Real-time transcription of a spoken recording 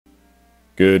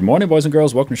Good morning, boys and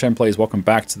girls. Welcome to Shen Plays. Welcome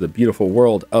back to the beautiful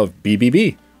world of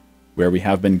BBB, where we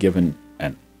have been given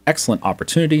an excellent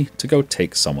opportunity to go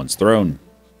take someone's throne.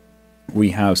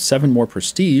 We have 7 more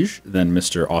prestige than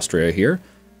Mr. Austria here,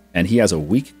 and he has a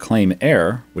weak claim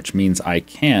heir, which means I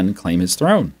can claim his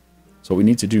throne. So what we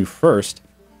need to do first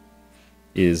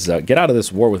is get out of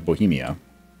this war with Bohemia,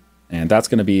 and that's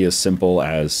going to be as simple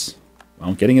as,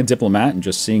 well, getting a diplomat and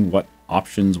just seeing what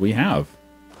options we have.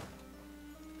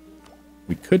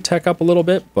 We could tech up a little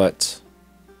bit, but,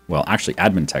 well, actually,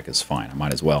 admin tech is fine. I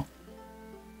might as well.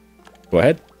 Go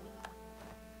ahead.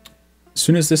 As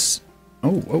soon as this...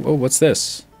 Oh, what's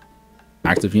this?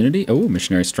 Act of Unity. Oh,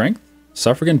 Missionary Strength.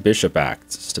 Suffragan Bishop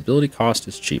Act. Stability cost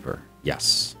is cheaper.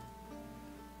 Yes.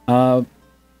 As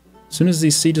soon as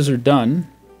these sieges are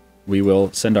done, we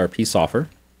will send our peace offer.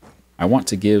 I want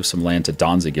to give some land to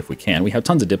Danzig if we can. We have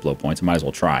tons of Diplo points. I might as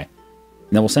well try.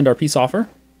 And then we'll send our peace offer.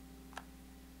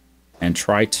 And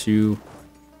try to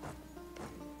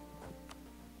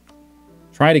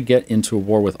get into a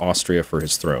war with Austria for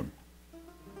his throne.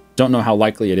 Don't know how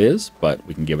likely it is, but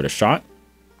we can give it a shot.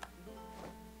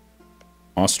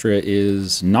 Austria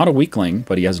is not a weakling,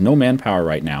 but he has no manpower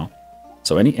right now.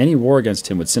 So any war against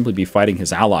him would simply be fighting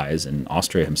his allies, and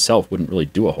Austria himself wouldn't really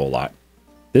do a whole lot.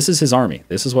 This is his army.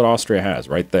 This is what Austria has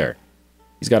right there.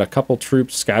 He's got a couple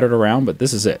troops scattered around, but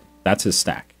this is it. That's his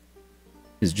stack.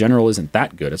 His general isn't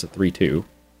that good. It's a 3-2.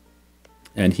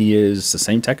 And he is the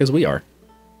same tech as we are.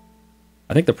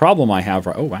 I think the problem I have...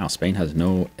 Oh, wow. Spain has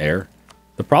no air.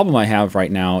 The problem I have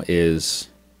right now is...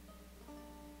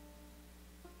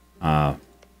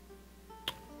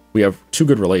 we have 2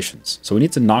 good relations. So we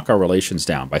need to knock our relations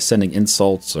down by sending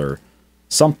insults or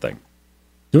something.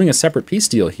 Doing a separate peace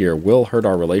deal here will hurt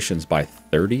our relations by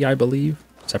 30, I believe.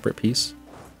 Separate peace.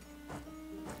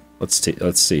 Let's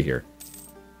see here.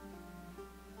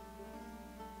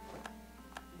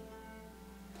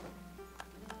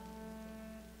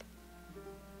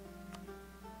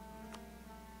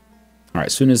 All right,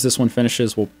 as soon as this one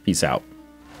finishes, we'll peace out.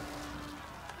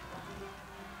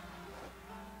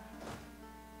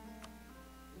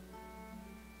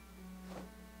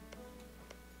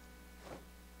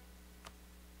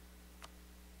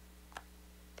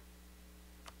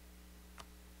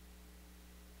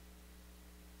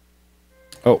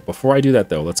 Oh, before I do that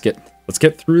though, let's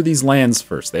get through these lands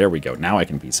first. There we go. Now I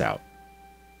can peace out.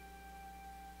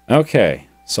 Okay,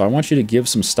 so I want you to give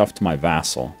some stuff to my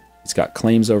vassal. He's got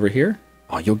claims over here.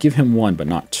 Oh, you'll give him 1, but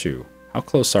not 2. How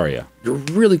close are you? You're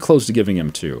really close to giving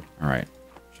him 2. All right.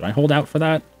 Should I hold out for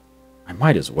that? I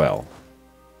might as well.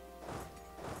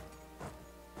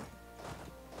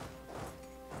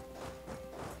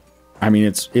 I mean,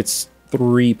 it's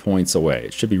 3 points away.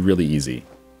 It should be really easy.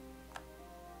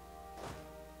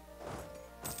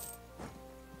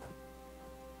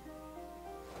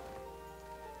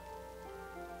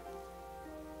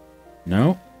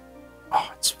 No?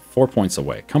 Oh, it's 4 points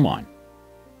away. Come on.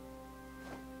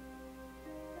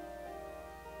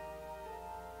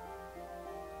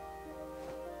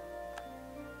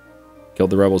 Killed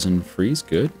the rebels and freeze.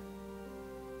 Good.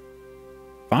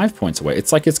 5 points away.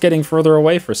 It's like it's getting further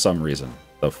away for some reason.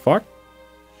 The fuck?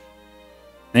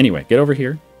 Anyway, get over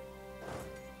here.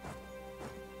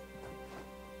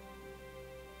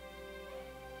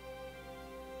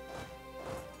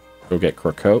 Go get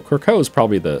Croco. Croco is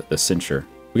probably the cincher.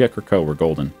 We got Croco, we're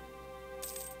golden.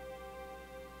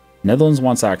 Netherlands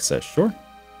wants access. Sure.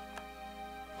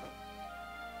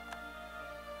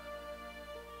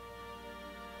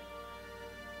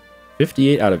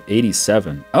 $58 out of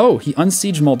 87. Oh, he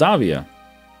unsieged Moldavia.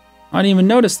 I didn't even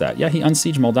notice that. Yeah, he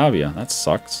unsieged Moldavia. That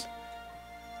sucks.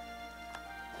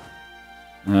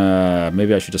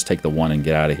 Maybe I should just take the 1 and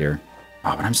get out of here.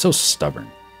 Oh, but I'm so stubborn.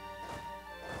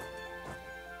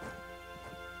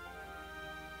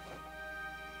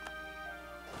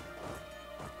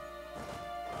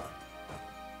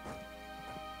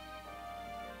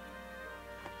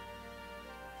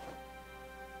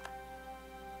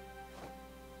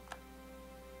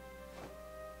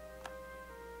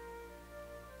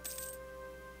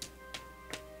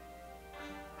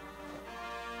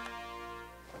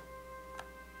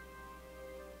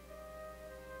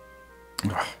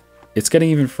 It's getting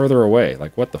even further away.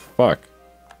 Like, what the fuck?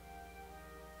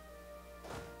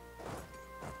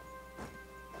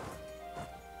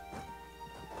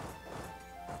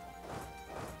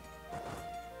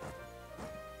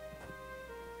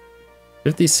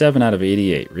 $57 out of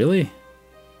 88. Really?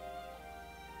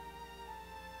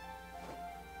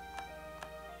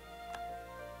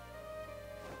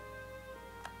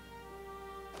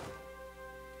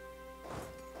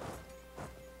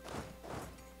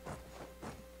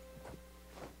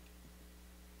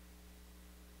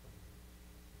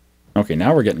 Okay,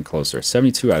 now we're getting closer.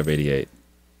 72 out of 88.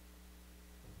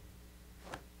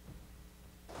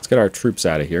 Let's get our troops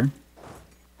out of here.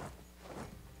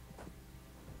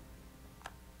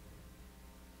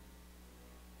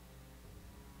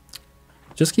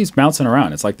 Just keeps bouncing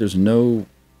around. It's like there's no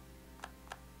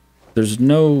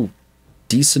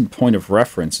decent point of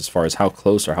reference as far as how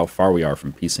close or how far we are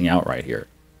from piecing out right here.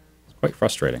 It's quite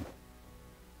frustrating.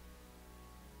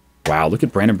 Wow, look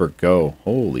at Brandenburg go.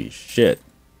 Holy shit.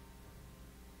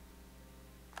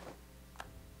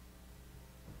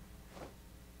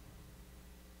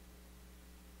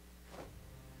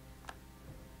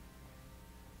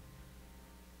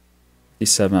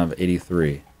 $57 out of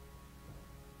 83.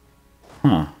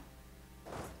 Huh.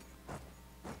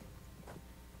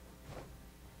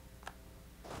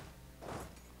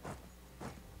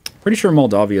 Pretty sure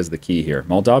Moldavia is the key here.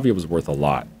 Moldavia was worth a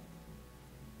lot.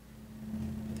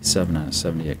 57 out of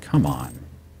 78. Come on.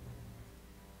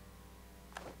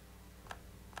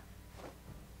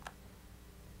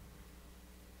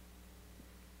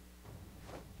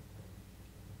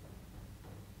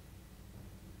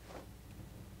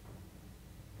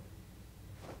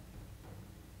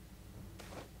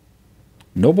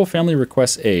 Noble family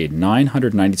requests aid.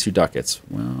 992 ducats.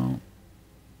 Well,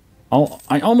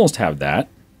 I almost have that.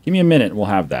 Give me a minute and we'll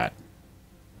have that.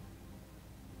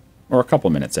 Or a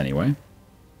couple minutes anyway.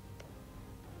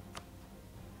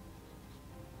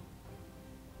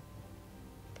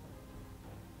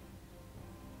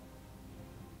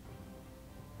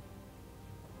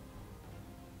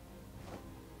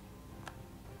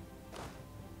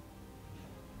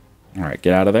 Alright,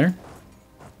 get out of there.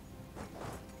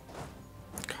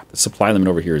 God, the supply limit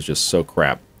over here is just so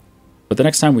crap. But the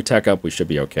next time we tech up, we should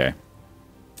be okay.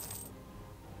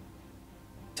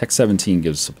 Tech 17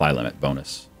 gives supply limit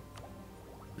bonus.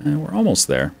 And we're almost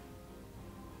there.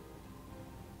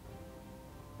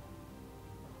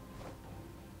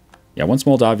 Yeah, once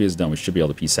Moldavia is done, we should be able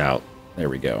to peace out. There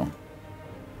we go.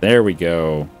 There we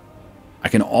go. I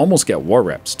can almost get war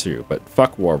reps too, but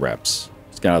fuck war reps.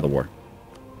 Let's get out of the war.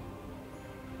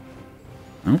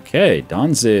 Okay,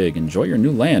 Danzig, enjoy your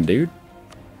new land, dude.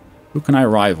 Who can I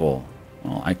rival?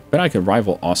 Well, I bet I could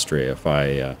rival Austria if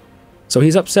I... So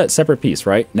he's upset separate peace,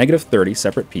 right? Negative 30,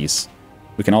 separate peace.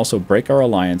 We can also break our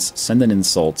alliance, send in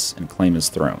insults, and claim his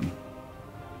throne.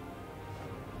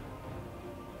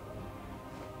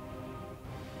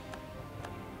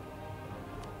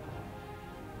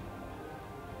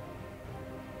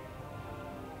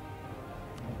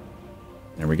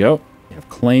 There we go. We have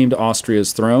claimed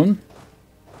Austria's throne.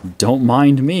 Don't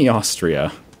mind me,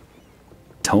 Austria.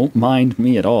 Don't mind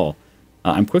me at all.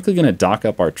 I'm quickly going to dock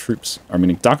up our troops. I'm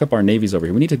going to dock up our navies over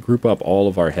here. We need to group up all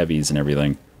of our heavies and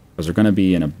everything, because we're going to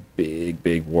be in a big,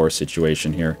 big war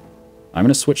situation here. I'm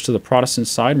going to switch to the Protestant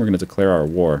side, and we're going to declare our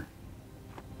war.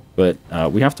 But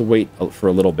we have to wait for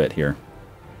a little bit here.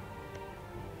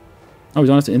 Oh, we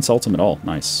don't have to insult him at all.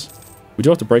 Nice. We do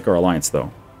have to break our alliance,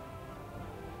 though.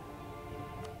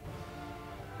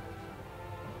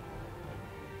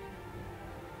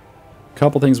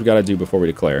 Couple things we got to do before we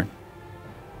declare.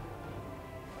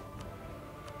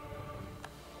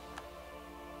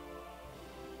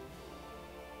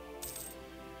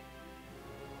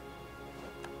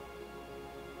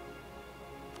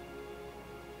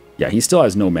 Yeah, he still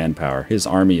has no manpower. His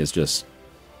army is just...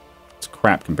 it's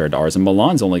crap compared to ours. And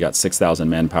Milan's only got 6,000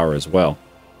 manpower as well.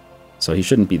 So he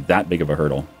shouldn't be that big of a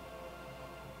hurdle.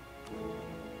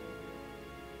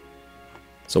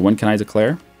 So when can I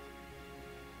declare?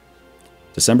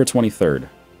 December 23rd.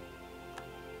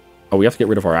 Oh, we have to get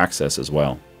rid of our access as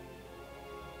well.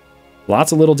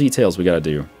 Lots of little details we got to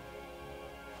do.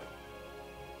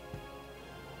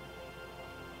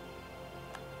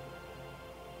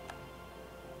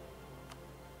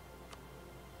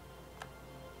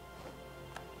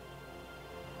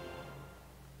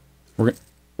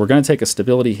 We're going to take a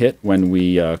stability hit when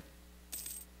we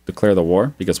declare the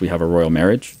war, because we have a royal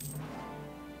marriage.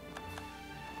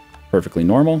 Perfectly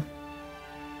normal.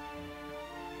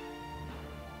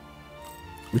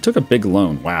 We took a big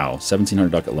loan. Wow, 1,700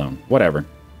 ducat loan. Whatever.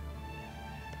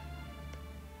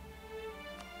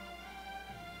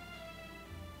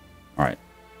 Alright,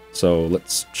 so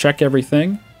let's check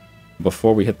everything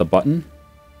before we hit the button.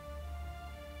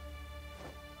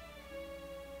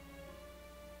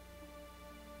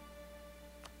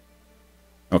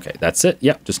 Okay, that's it.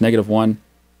 Yep, just -1.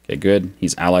 Okay, good.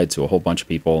 He's allied to a whole bunch of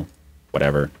people.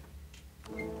 Whatever.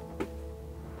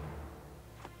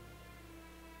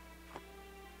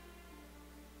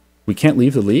 We can't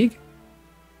leave the league?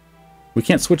 We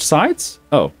can't switch sides?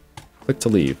 Oh, click to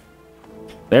leave.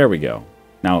 There we go.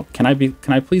 Now, can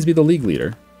I please be the league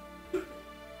leader?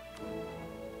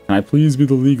 Can I please be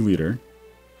the league leader?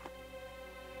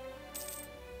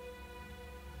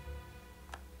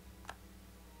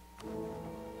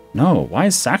 No, why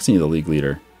is Saxony the league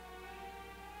leader?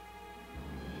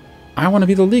 I want to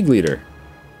be the league leader.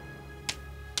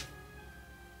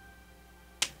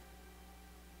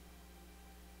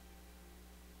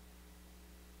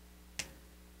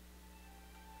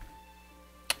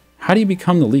 How do you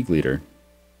become the league leader?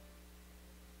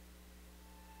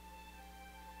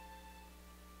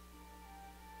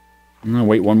 I'm gonna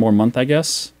wait one more month, I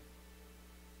guess.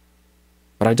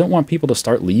 But I don't want people to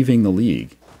start leaving the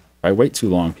league. If I wait too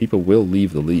long, people will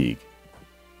leave the league.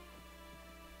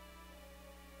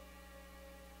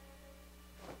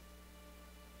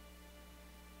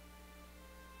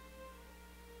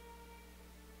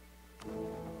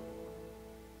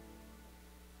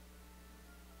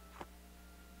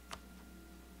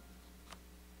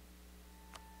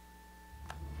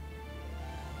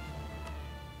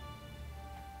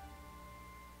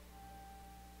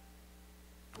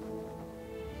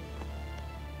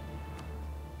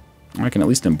 I can at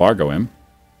least embargo him.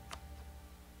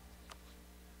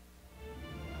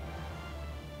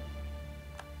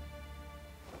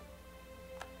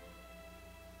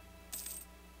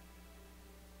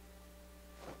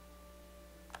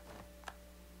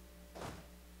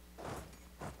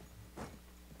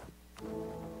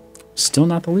 Still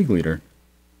not the league leader.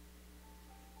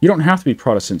 You don't have to be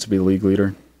Protestant to be the league leader.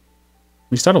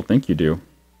 At least I don't think you do.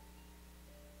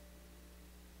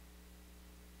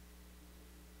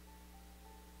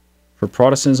 For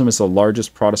Protestantism, it's the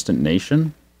largest Protestant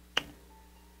nation. So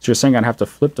you're saying I'd have to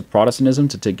flip to Protestantism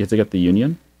to get the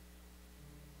union?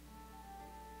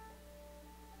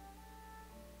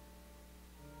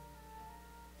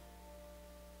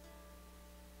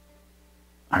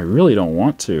 I really don't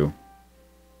want to.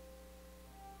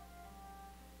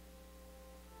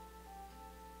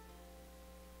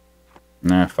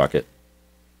 Nah, fuck it.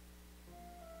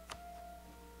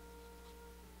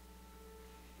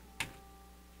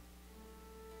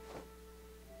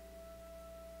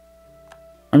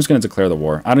 I'm just going to declare the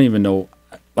war. I don't even know.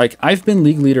 Like, I've been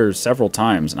league leader several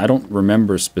times, and I don't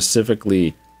remember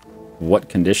specifically what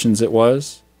conditions it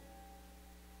was.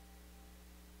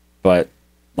 But,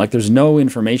 like, there's no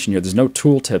information here. There's no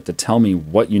tooltip to tell me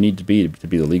what you need to be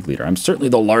the league leader. I'm certainly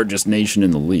the largest nation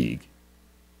in the league.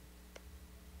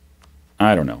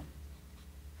 I don't know.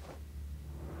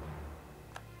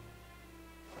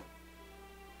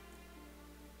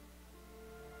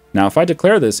 Now, if I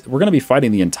declare this, we're going to be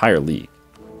fighting the entire league.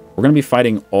 We're going to be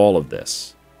fighting all of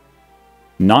this.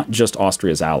 Not just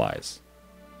Austria's allies.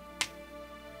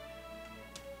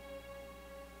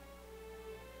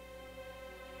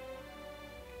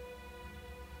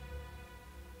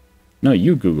 No,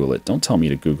 you Google it. Don't tell me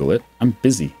to Google it. I'm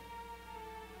busy.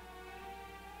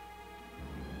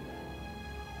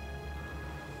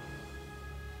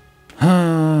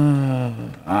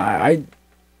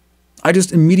 I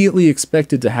just immediately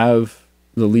expected to have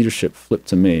the leadership flip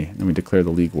to me. Then we declare the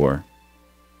league war.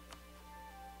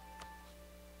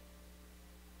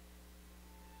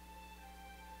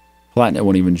 Palatinate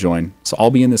won't even join. So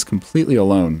I'll be in this completely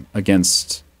alone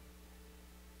against,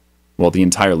 well, the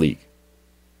entire league.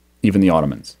 Even the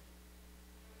Ottomans.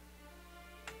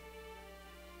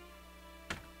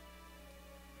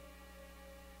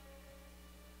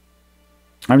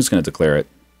 I'm just going to declare it.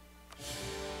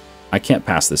 I can't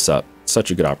pass this up. It's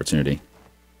such a good opportunity.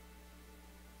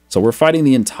 So we're fighting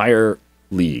the entire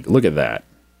league. Look at that.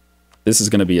 This is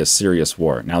going to be a serious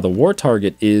war. Now, the war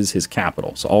target is his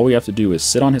capital. So all we have to do is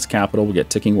sit on his capital. We get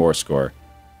ticking war score.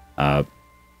 We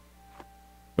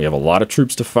have a lot of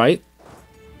troops to fight.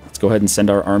 Let's go ahead and send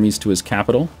our armies to his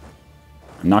capital.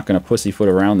 I'm not going to pussyfoot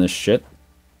around this shit.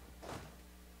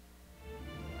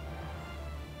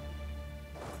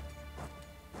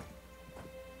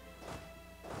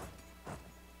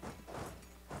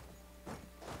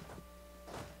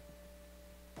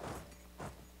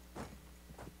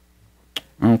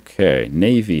 Okay,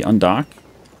 Navy, undock.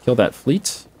 Kill that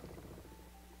fleet.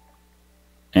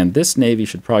 And this Navy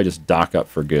should probably just dock up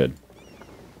for good.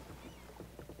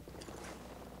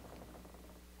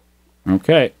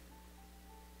 Okay.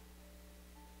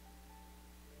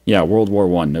 Yeah, World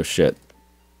War I, no shit.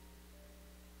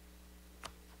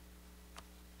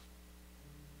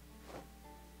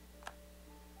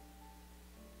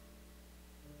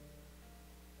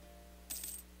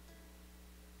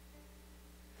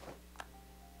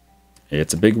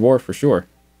 It's a big war for sure.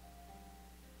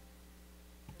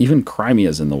 Even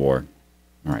Crimea's in the war.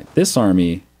 Alright, this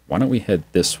army, why don't we head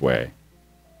this way?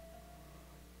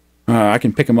 I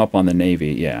can pick them up on the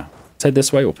Navy, yeah. Let's head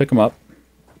this way, we'll pick them up.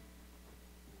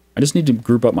 I just need to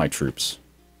group up my troops.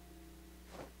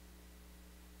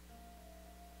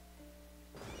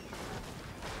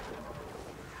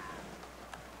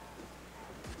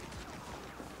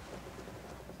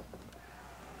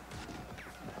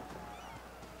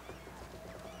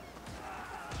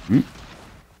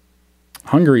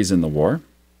 Hungary's in the war.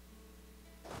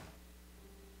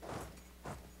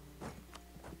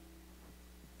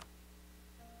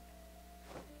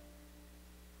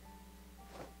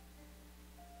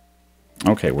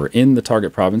 Okay, we're in the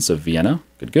target province of Vienna.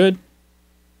 Good, good.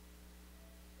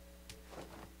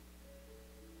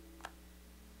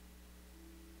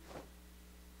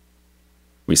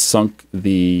 We sunk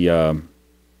the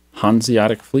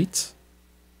Hanseatic fleet.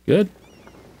 Good.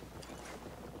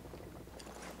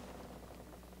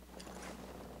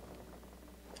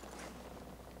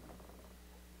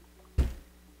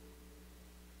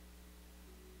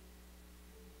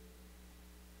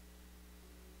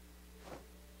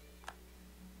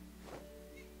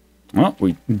 Well,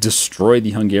 we destroyed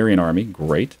the Hungarian army.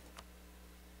 Great.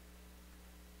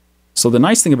 So the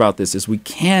nice thing about this is we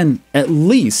can, at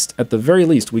the very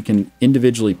least, we can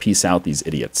individually peace out these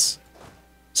idiots.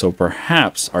 So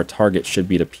perhaps our target should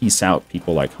be to peace out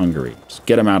people like Hungary. Just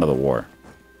get them out of the war.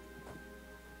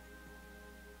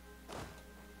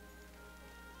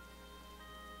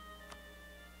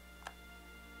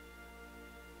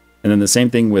 And then the same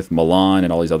thing with Milan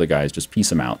and all these other guys. Just peace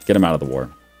them out. Get them out of the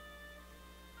war.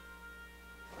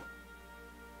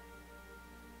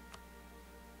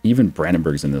 Even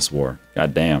Brandenburg's in this war.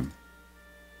 God damn.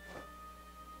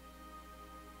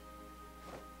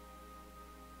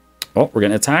 Oh, we're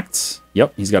getting attacked.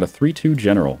 Yep, he's got a 3-2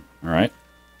 general. All right.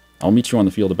 I'll meet you on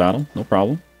the field of battle. No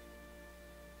problem.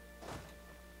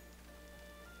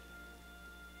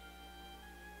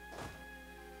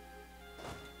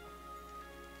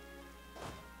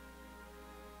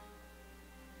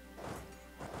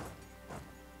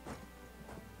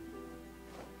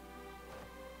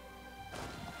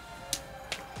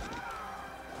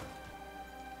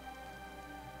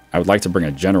 I would like to bring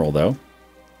a general, though.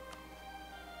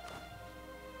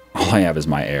 All I have is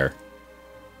my heir.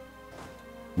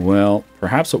 Well,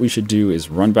 perhaps what we should do is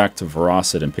run back to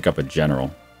Verosset and pick up a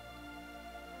general.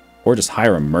 Or just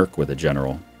hire a merc with a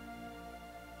general.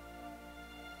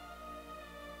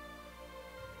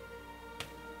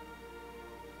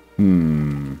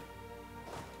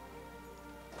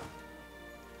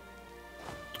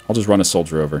 I'll just run a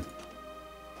soldier over.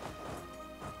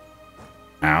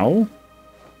 Ow.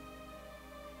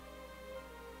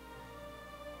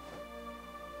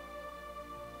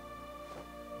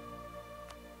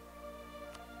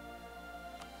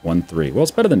 Well,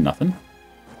 it's better than nothing.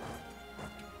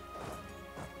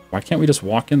 Why can't we just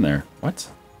walk in there? What?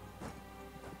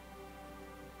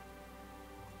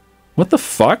 What the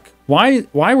fuck? Why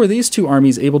were these two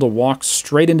armies able to walk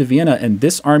straight into Vienna and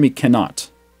this army cannot?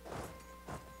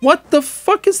 What the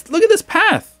fuck is... Look at this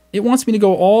path. It wants me to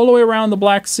go all the way around the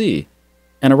Black Sea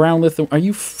and around Lithuania. Are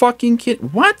you fucking kidding?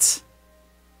 What?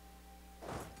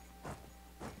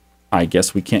 I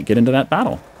guess we can't get into that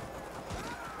battle.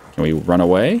 Can we run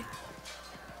away?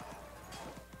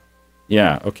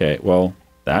 Yeah, okay. Well,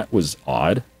 that was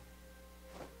odd.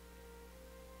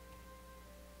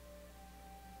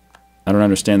 I don't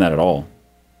understand that at all.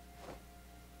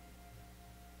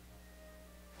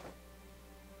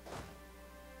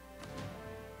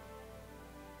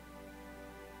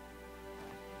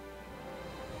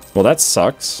 Well, that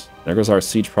sucks. There goes our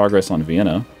siege progress on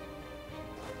Vienna.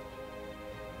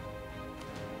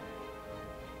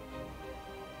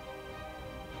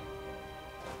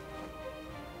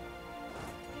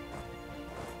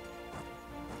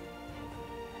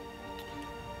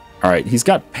 Alright, he's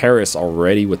got Paris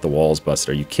already with the walls busted.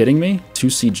 Are you kidding me? 2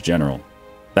 siege general.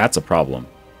 That's a problem.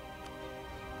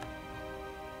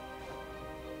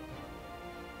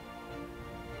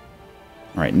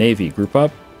 Alright, Navy, group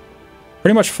up.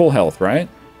 Pretty much full health, right?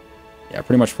 Yeah,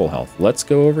 pretty much full health. Let's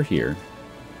go over here.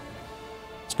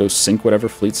 Let's go sink whatever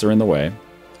fleets are in the way.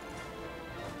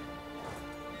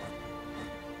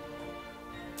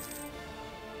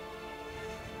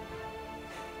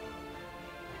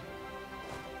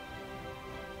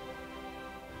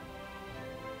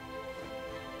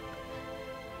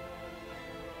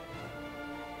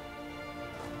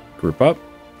 Group up.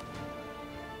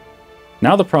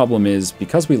 Now the problem is,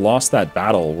 because we lost that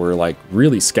battle, we're like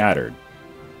really scattered.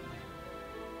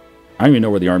 I don't even know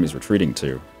where the army's retreating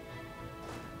to.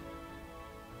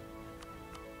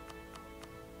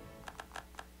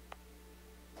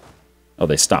 Oh,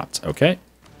 they stopped. Okay.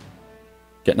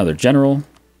 Get another general.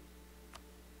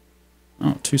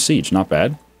 Oh, 2 siege. Not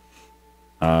bad.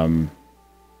 Let's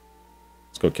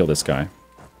go kill this guy.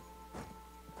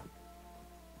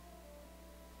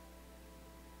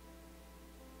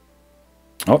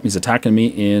 Oh, he's attacking me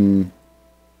in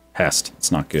Pest.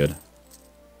 It's not good.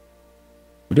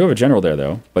 We do have a general there,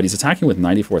 though, but he's attacking with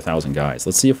 94,000 guys.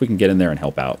 Let's see if we can get in there and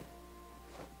help out.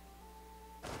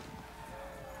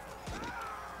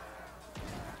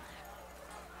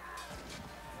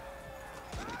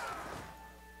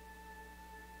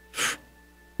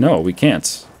 No, we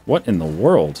can't. What in the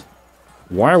world?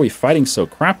 Why are we fighting so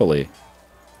crappily?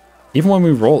 Even when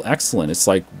we roll excellent, it's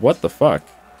like, what the fuck?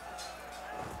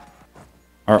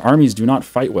 Our armies do not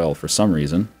fight well for some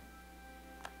reason.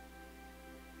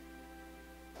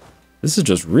 This is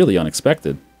just really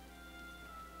unexpected.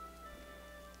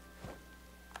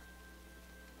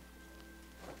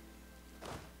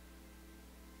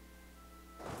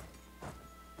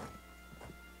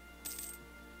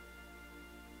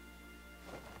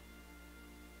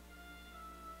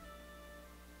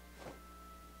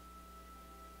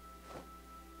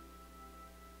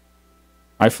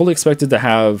 I fully expected to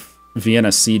have Vienna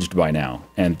sieged by now,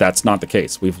 and that's not the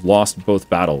case. We've lost both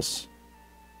battles.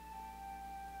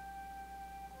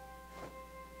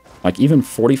 Like, even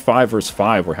 45 versus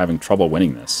 5, we're having trouble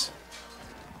winning this.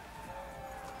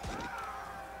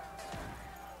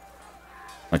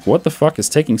 Like, what the fuck is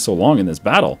taking so long in this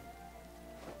battle?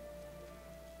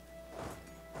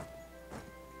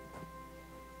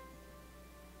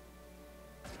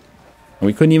 And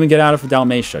we couldn't even get out of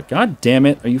Dalmatia. God damn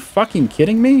it. Are you fucking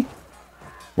kidding me?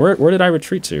 Where did I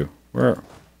retreat to? Where?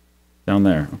 Down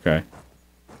there. Okay.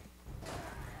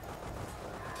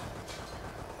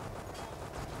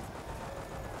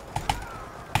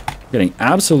 Getting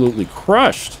absolutely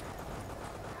crushed.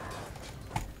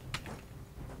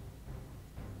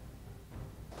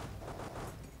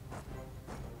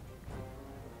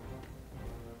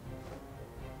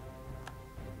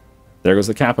 There goes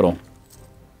the capital.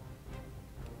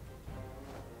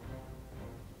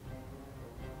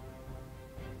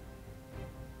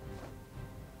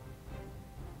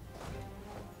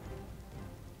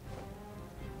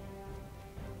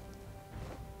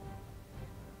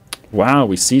 Wow,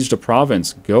 we sieged a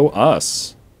province. Go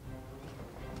us.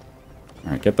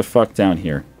 Alright, get the fuck down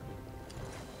here.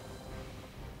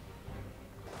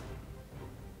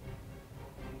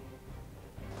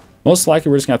 Most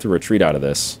likely we're just going to have to retreat out of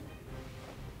this.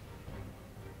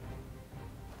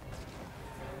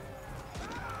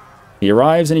 He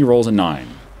arrives and he rolls a 9.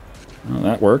 Well,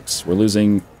 that works. We're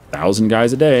losing 1,000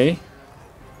 guys a day.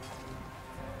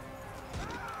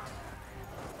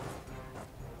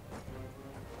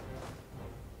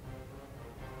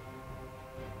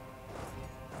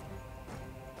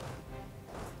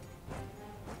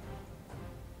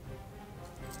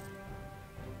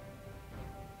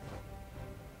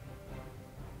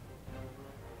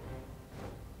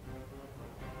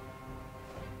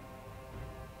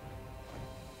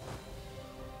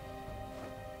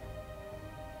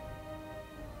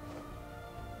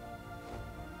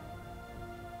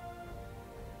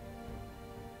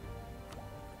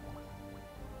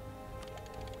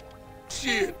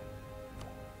 Shit.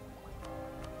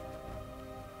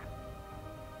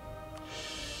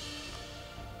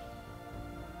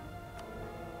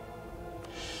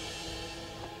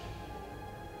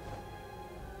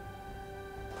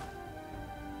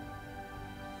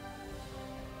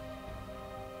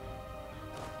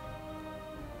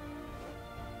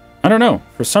 I don't know.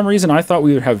 For some reason, I thought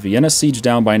we would have Vienna siege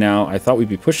down by now. I thought we'd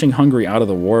be pushing Hungary out of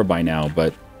the war by now,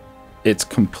 but it's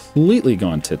completely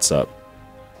gone tits up.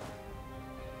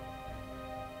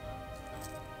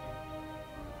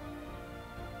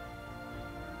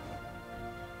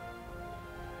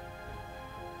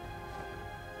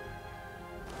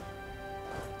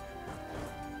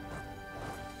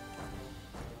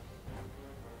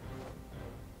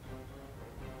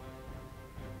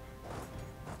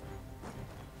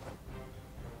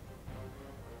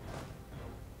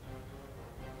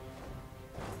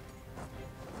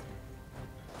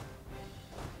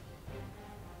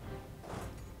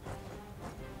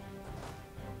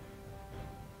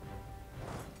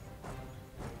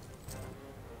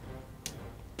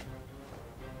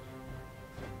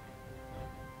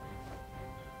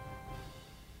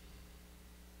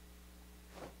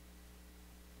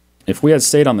 If we had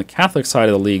stayed on the Catholic side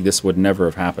of the league, this would never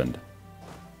have happened.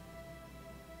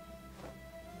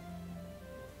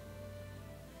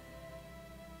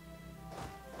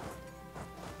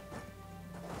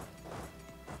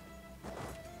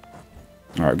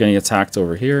 Alright, we're getting attacked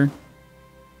over here.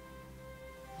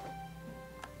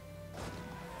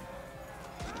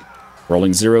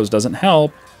 Rolling zeros doesn't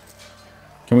help.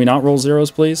 Can we not roll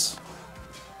zeros, please?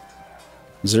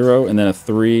 0, and then a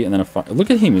 3, and then a 5. Look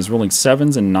at him. He's rolling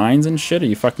 7s and 9s and shit. Are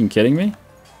you fucking kidding me?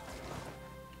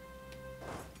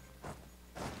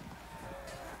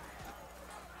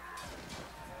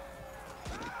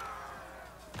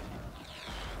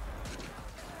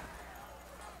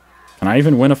 Can I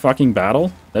even win a fucking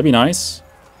battle? That'd be nice.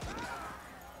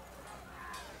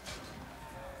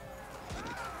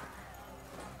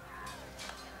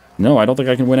 No, I don't think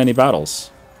I can win any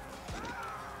battles.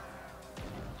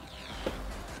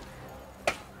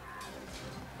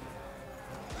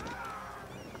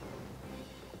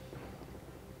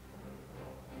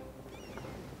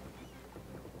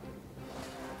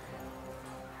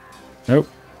 Nope.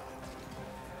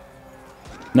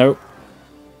 Nope.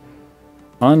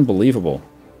 Unbelievable.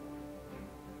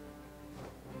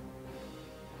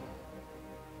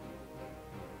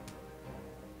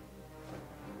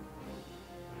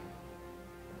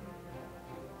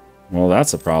 Well,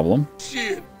 that's a problem.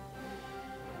 Shit.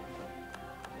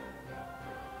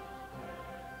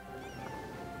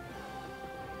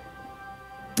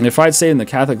 If I'd stayed in the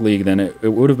Catholic League, then it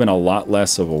would have been a lot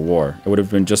less of a war. It would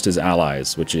have been just his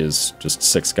allies, which is just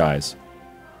 6 guys.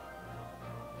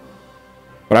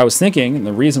 But I was thinking, and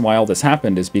the reason why all this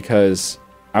happened is because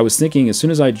I was thinking as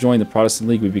soon as I joined the Protestant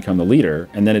League, we'd become the leader,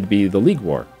 and then it'd be the League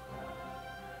War.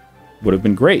 Would have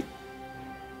been great.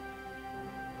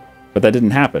 But that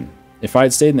didn't happen. If I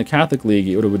had stayed in the Catholic League,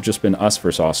 it would have just been us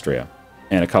versus Austria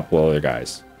and a couple other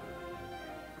guys.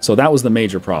 So that was the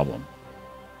major problem.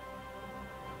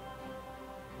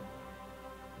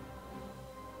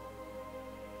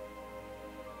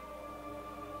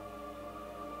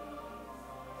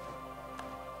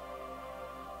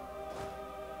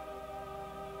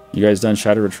 You guys done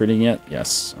shadow retreating yet?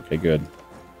 Yes. Okay, good.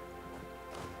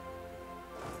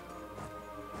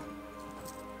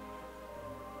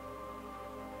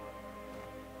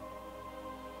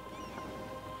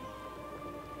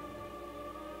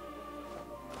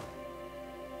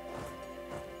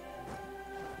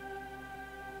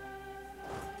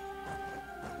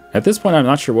 At this point, I'm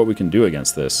not sure what we can do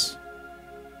against this,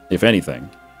 if anything.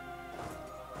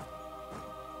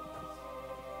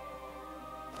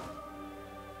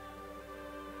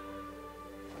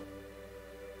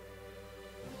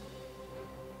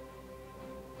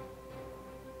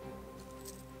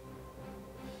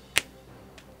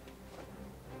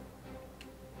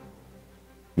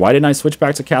 Why didn't I switch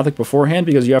back to Catholic beforehand?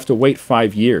 Because you have to wait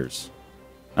 5 years.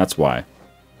 That's why.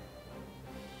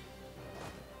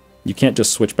 You can't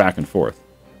just switch back and forth.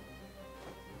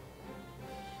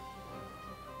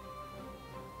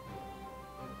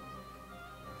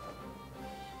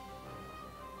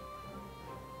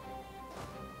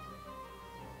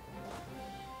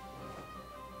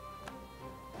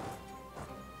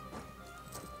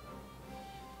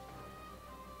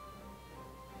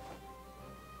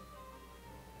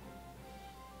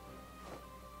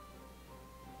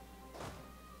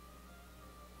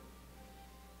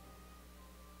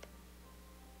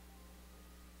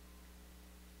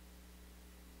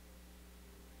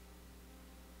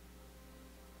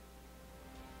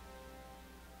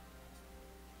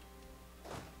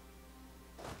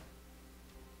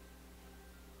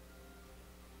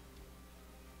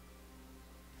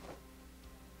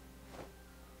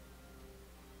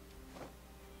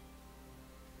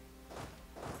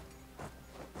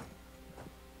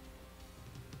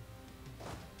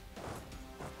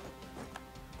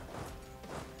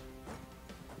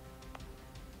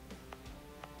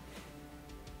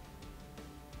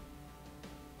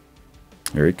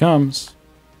 Here he comes.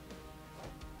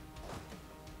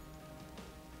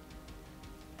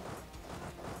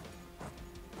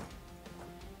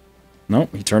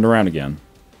 Nope, he turned around again.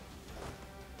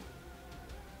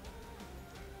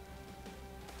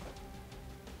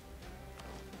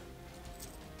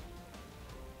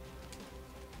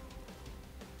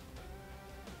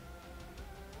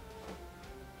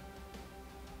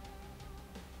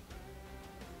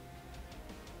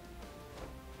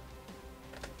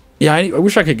 Yeah, I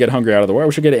wish I could get Hungary out of the war. I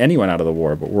wish I could get anyone out of the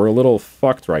war, but we're a little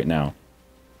fucked right now.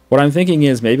 What I'm thinking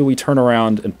is maybe we turn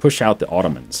around and push out the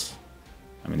Ottomans.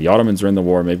 I mean, the Ottomans are in the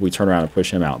war. Maybe we turn around and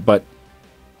push him out. But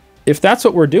if that's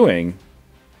what we're doing,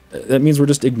 that means we're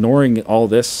just ignoring all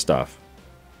this stuff.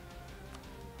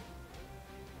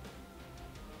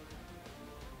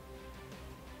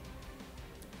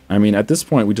 I mean, at this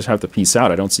point, we just have to peace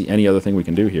out. I don't see any other thing we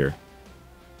can do here.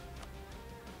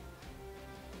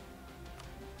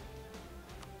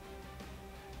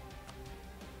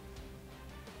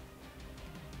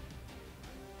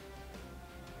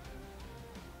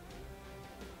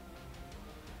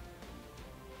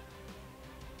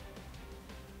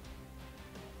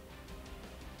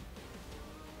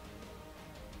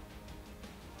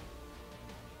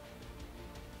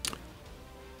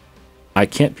 I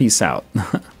can't peace out.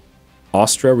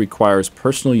 Austria requires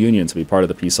personal union to be part of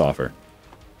the peace offer.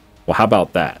 Well, how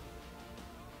about that?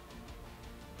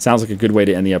 Sounds like a good way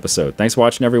to end the episode. Thanks for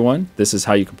watching, everyone. This is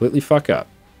how you completely fuck up.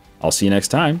 I'll see you next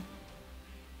time.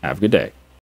 Have a good day.